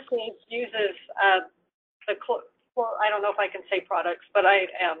services uses I don't know if I can say products, but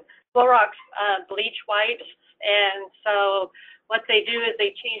Clorox bleach wipes. And so what they do is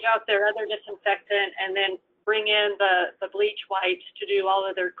they change out their other disinfectant and then bring in the bleach wipes to do all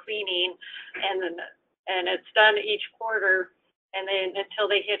of their cleaning. And it's done each quarter, and then until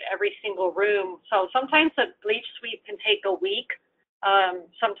they hit every single room. So sometimes the bleach sweep can take a week,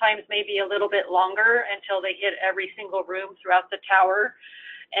 sometimes maybe a little bit longer until they hit every single room throughout the tower.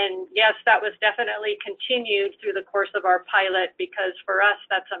 And yes, that was definitely continued through the course of our pilot, because for us,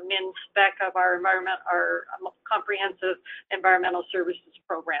 that's a min spec of our comprehensive environmental services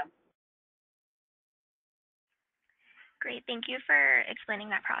program. Great, thank you for explaining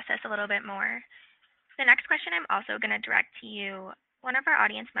that process a little bit more. The next question I'm also going to direct to you. One of our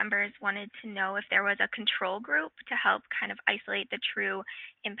audience members wanted to know if there was a control group to help kind of isolate the true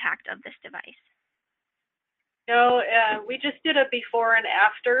impact of this device. No, we just did a before and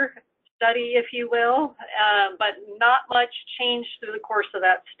after study, if you will, but not much changed through the course of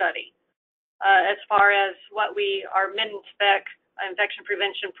that study. As far as our min-spec infection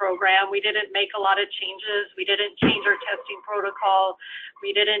prevention program, we didn't make a lot of changes. We didn't change our testing protocol.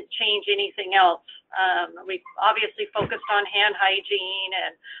 We didn't change anything else. We obviously focused on hand hygiene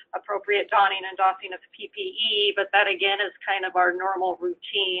and appropriate donning and doffing of PPE, but that again is kind of our normal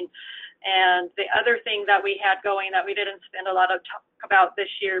routine. And the other thing that we had going that we didn't spend a lot of talk about this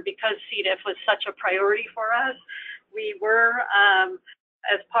year, because C. diff was such a priority for us, we were,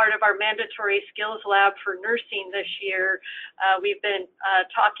 as part of our mandatory skills lab for nursing this year, we've been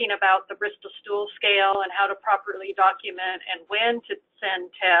talking about the Bristol Stool Scale and how to properly document and when to send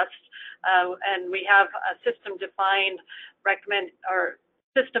tests. And we have a system-defined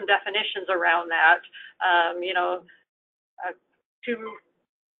system definitions around that.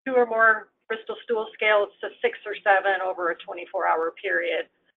 Two or more Bristol Stool Scales to 6 or 7 over a 24-hour period.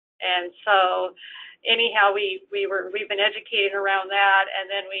 And so anyhow, we've been educating around that, and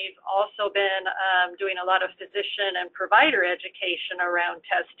then we've also been doing a lot of physician and provider education around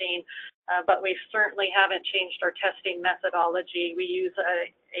testing, but we certainly haven't changed our testing methodology. We use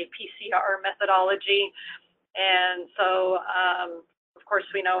a PCR methodology, and so of course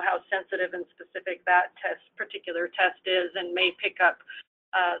we know how sensitive and specific that particular test is, and may pick up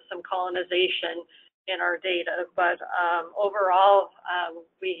some colonization in our data, but overall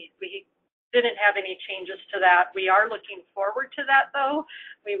we didn't have any changes to that. We are looking forward to that, though.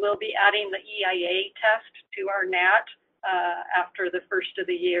 We will be adding the EIA test to our NAT after the first of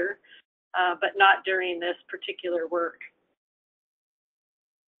the year, but not during this particular work.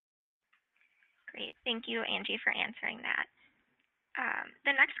 Great, thank you, Angie, for answering that.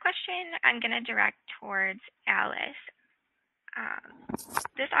 The next question I'm going to direct towards Alice.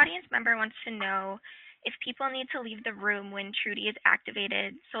 This audience member wants to know if people need to leave the room when Tru-D is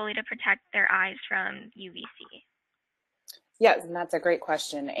activated solely to protect their eyes from UVC. Yes, and that's a great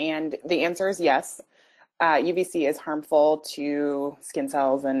question. And the answer is yes. UVC is harmful to skin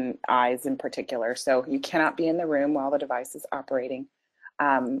cells and eyes in particular. So you cannot be in the room while the device is operating.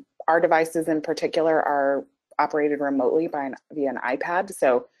 Our devices in particular are operated remotely via an iPad.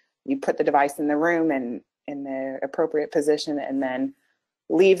 So you put the device in the room and in the appropriate position and then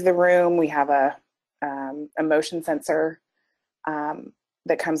leave the room. We have a motion sensor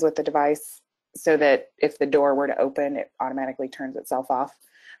that comes with the device so that if the door were to open, it automatically turns itself off.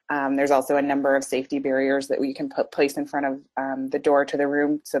 There's also a number of safety barriers that we can place in front of the door to the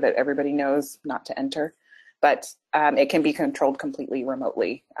room so that everybody knows not to enter. But it can be controlled completely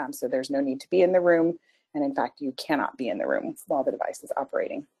remotely. So there's no need to be in the room. And in fact, you cannot be in the room while the device is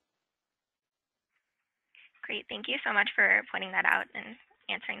operating. Great, thank you so much for pointing that out and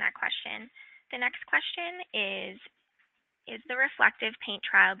answering that question. The next question is the reflective paint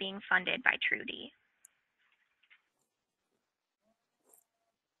trial being funded by Tru-D?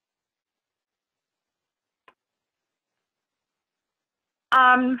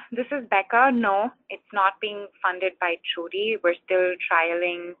 This is Becca. No, it's not being funded by Tru-D. We're still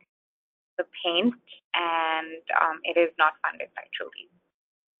trialing the paint, and it is not funded by Tru-D.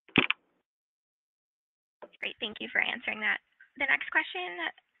 Great, thank you for answering that. The next question,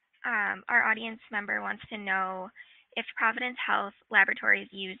 our audience member wants to know if Providence Health Laboratories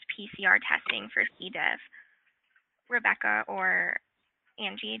use PCR testing for C. diff. Rebecca or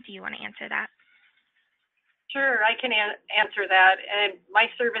Angie, do you want to answer that? Sure, I can answer that. In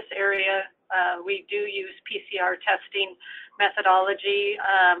my service area, we do use PCR testing methodology.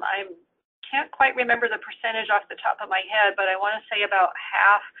 I can't quite remember the percentage off the top of my head, but I want to say about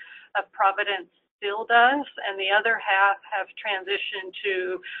half of Providence still does, and the other half have transitioned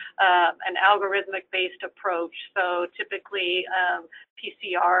to an algorithmic-based approach. So typically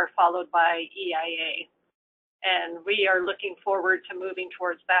PCR followed by EIA. And we are looking forward to moving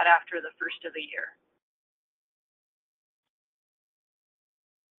towards that after the first of the year.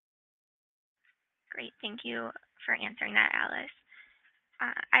 Great, thank you for answering that, Alice.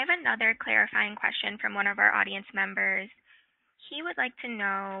 I have another clarifying question from one of our audience members. He would like to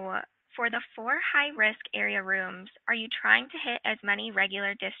know, for the 4 high-risk area rooms, are you trying to hit as many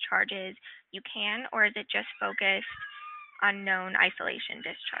regular discharges you can, or is it just focused on known isolation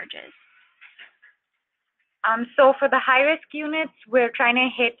discharges? So for the high-risk units, we're trying to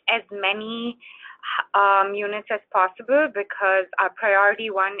hit as many units as possible because our priority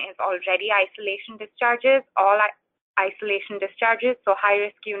 1 is already isolation discharges, all isolation discharges. So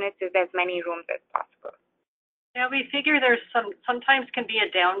high-risk units is as many rooms as possible. Yeah, we figure there's sometimes can be a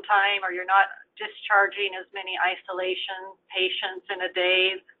downtime, or you're not discharging as many isolation patients in a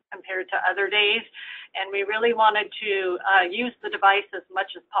day compared to other days. And we really wanted to use the device as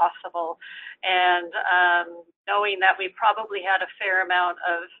much as possible. And knowing that we probably had a fair amount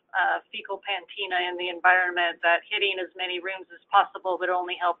of fecal patina in the environment, that hitting as many rooms as possible would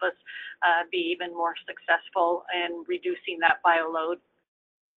only help us be even more successful in reducing that bioload.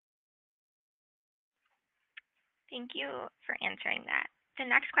 Thank you for answering that. The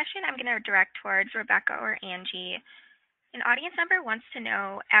next question I'm going to direct towards Rebecca or Angie. An audience member wants to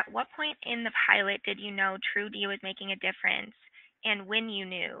know, at what point in the pilot did you know Tru-D was making a difference? And when you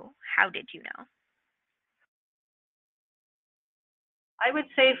knew, how did you know? I would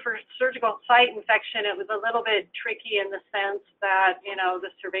say for surgical site infection, it was a little bit tricky in the sense that,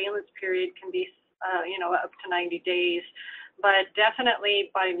 the surveillance period can be, up to 90 days. But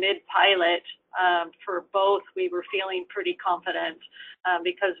definitely by mid-pilot, for both, we were feeling pretty confident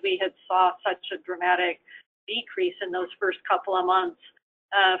because we had saw such a dramatic decrease in those first couple of months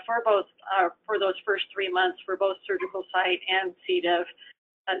for those first 3 months for both surgical site and C. diff.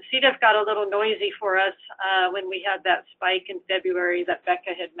 C. diff got a little noisy for us when we had that spike in February that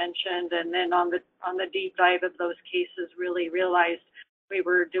Becca had mentioned, and then on the deep dive of those cases, really realized we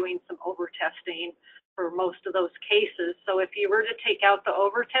were doing some over-testing for most of those cases. So if you were to take out the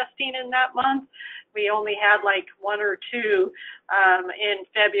over-testing in that month, we only had like 1 or 2 in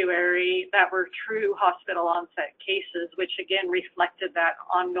February that were true hospital onset cases, which again reflected that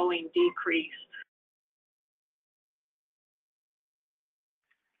ongoing decrease.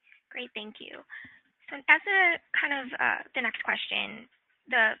 Great, thank you. So as a kind of the next question,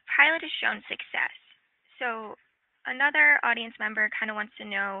 the pilot has shown success. So another audience member kind of wants to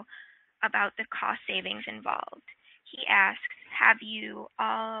know about the cost savings involved. He asks, have you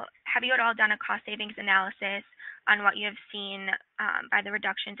at all done a cost savings analysis on what you have seen by the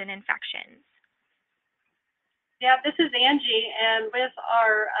reductions in infections? Yeah, this is Angie, and with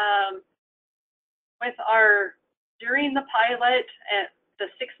our during the pilot, at the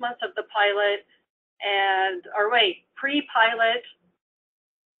 6 months of the pilot, pre-pilot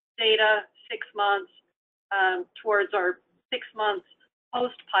data 6 months towards our 6 months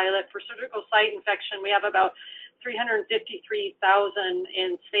post-pilot for surgical site infection, we have about $353,000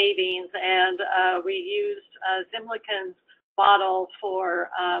 in savings, and we used Zimlikin's model for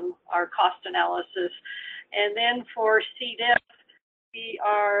our cost analysis. And then for C. diff, we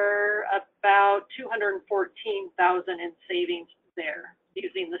are about 214,000 in savings there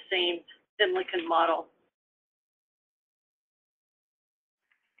using the same Simlicon model.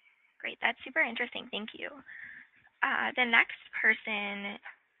 Great, that's super interesting. Thank you. The next person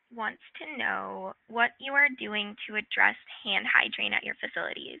wants to know what you are doing to address hand hygiene at your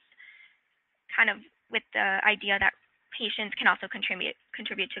facilities, kind of with the idea that patients can also contribute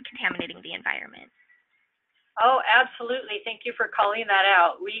to contaminating the environment. Oh, absolutely. Thank you for calling that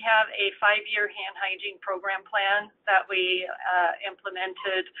out. We have a 5-year hand hygiene program plan that we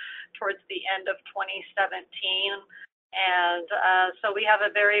implemented towards the end of 2017. And so we have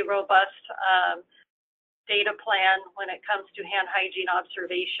a very robust data plan when it comes to hand hygiene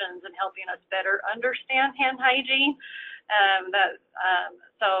observations and helping us better understand hand hygiene. And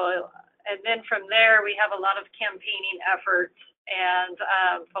then from there, we have a lot of campaigning efforts and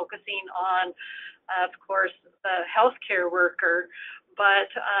focusing on, of course, the healthcare worker.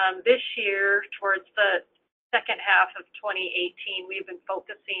 But this year, towards the second half of 2018, we've been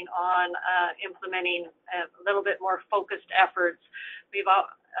focusing on implementing a little bit more focused efforts. We've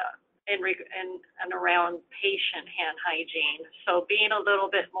in and around patient hand hygiene. So being a little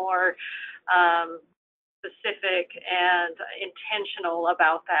bit more specific and intentional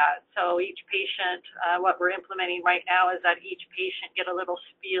about that. So each patient, what we're implementing right now is that each patient get a little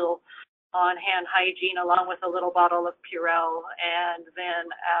spiel on hand hygiene along with a little bottle of Purell. And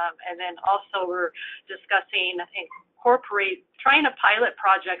then also we're discussing trying a pilot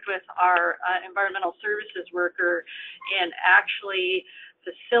project with our environmental services worker and actually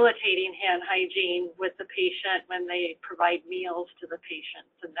facilitating hand hygiene with the patient when they provide meals to the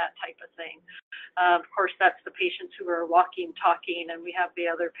patients and that type of thing. Of course, that's the patients who are walking, talking, and we have the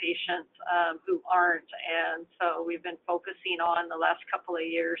other patients who aren't. And so we've been focusing on the last couple of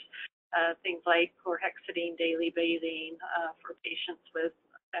years things like chlorhexidine daily bathing for patients with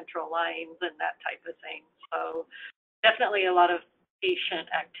central lines and that type of thing. So definitely a lot of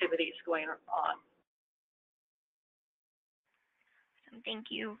patient activities going on.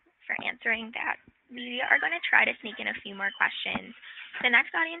 Thank you for answering that. We are going to try to sneak in a few more questions. The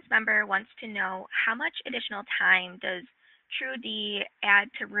next audience member wants to know how much additional time does Tru-D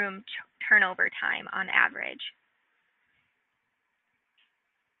add to room turnover time on average?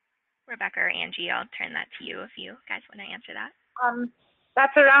 Rebecca or Angie, I'll turn that to you if you guys want to answer that.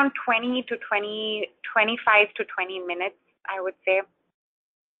 That's around 25 to 20 minutes, I would say.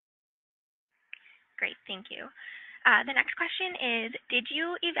 Great, thank you. The next question is, did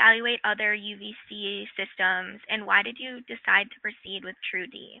you evaluate other UVC systems and why did you decide to proceed with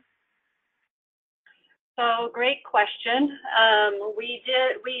Tru-D? So great question. We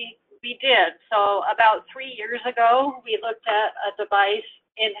did. So about 3 years ago, we looked at a device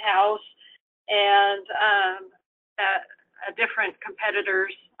in-house and at different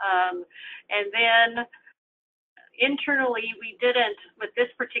competitors. And then internally, we didn't with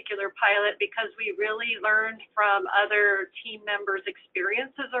this particular pilot because we really learned from other team members'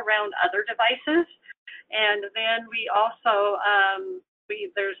 experiences around other devices. And then we also,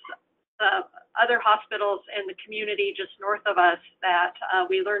 there's other hospitals in the community just north of us that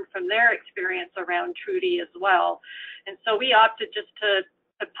we learned from their experience around Tru-D as well. And so we opted just to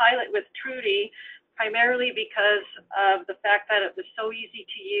pilot with Tru-D primarily because of the fact that it was so easy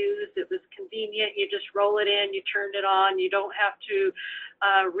to use. It was convenient. You just roll it in, you turn it on. You don't have to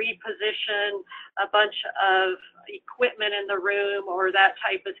reposition a bunch of equipment in the room or that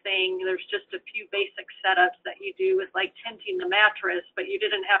type of thing. There's just a few basic setups that you do with like tinting the mattress, but you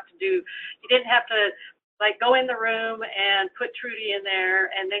didn't have to like go in the room and put Tru-D in there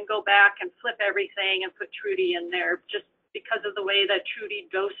and then go back and flip everything and put Tru-D in there, just because of the way that Tru-D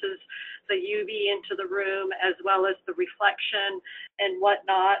doses the UV into the room as well as the reflection and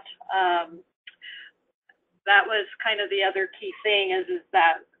whatnot. That was kind of the other key thing is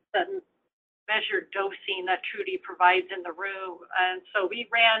that the measured dosing that Tru-D provides in the room. And so we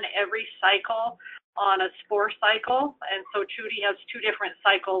ran every cycle on a spore cycle. And so Tru-D has 2 different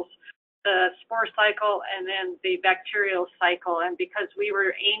cycles, the spore cycle and then the bacterial cycle. And because we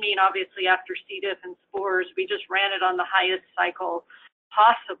were aiming obviously after C. diff and spores, we just ran it on the highest cycle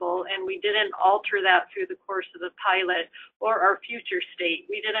possible, and we didn't alter that through the course of the pilot or our future state.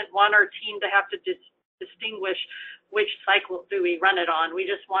 We didn't want our team to have to distinguish which cycle do we run it on. We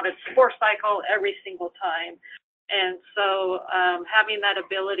just wanted spore cycle every single time. And so having that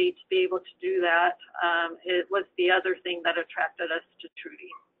ability to be able to do that, it was the other thing that attracted us to Tru-D.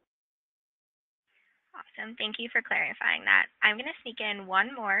 Awesome. Thank you for clarifying that. I'm going to sneak in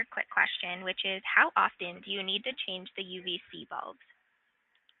one more quick question, which is how often do you need to change the UVC bulbs?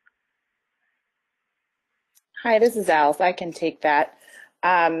 Hi, this is Alice. I can take that.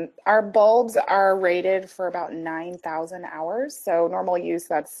 Our bulbs are rated for about 9,000 hours. So normal use,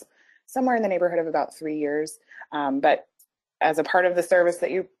 that's somewhere in the neighborhood of about 3 years. But as a part of the service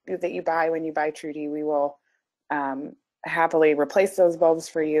that you buy when you buy Tru-D, we will happily replace those bulbs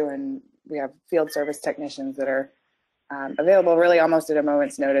for you. And we have field service technicians that are available really almost at a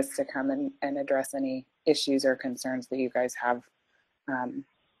moment's notice to come and address any issues or concerns that you guys have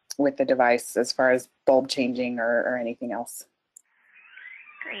with the device as far as bulb changing or anything else.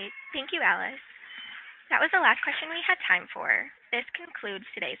 Great. Thank you, Alice. That was the last question we had time for. This concludes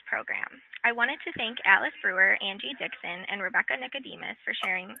today's program. I wanted to thank Alice Brewer, Angie Dixon, and Rebecca Nicodemus for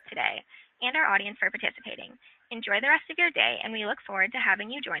sharing today, and our audience for participating. Enjoy the rest of your day, and we look forward to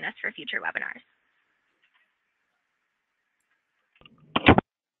having you join us for future webinars.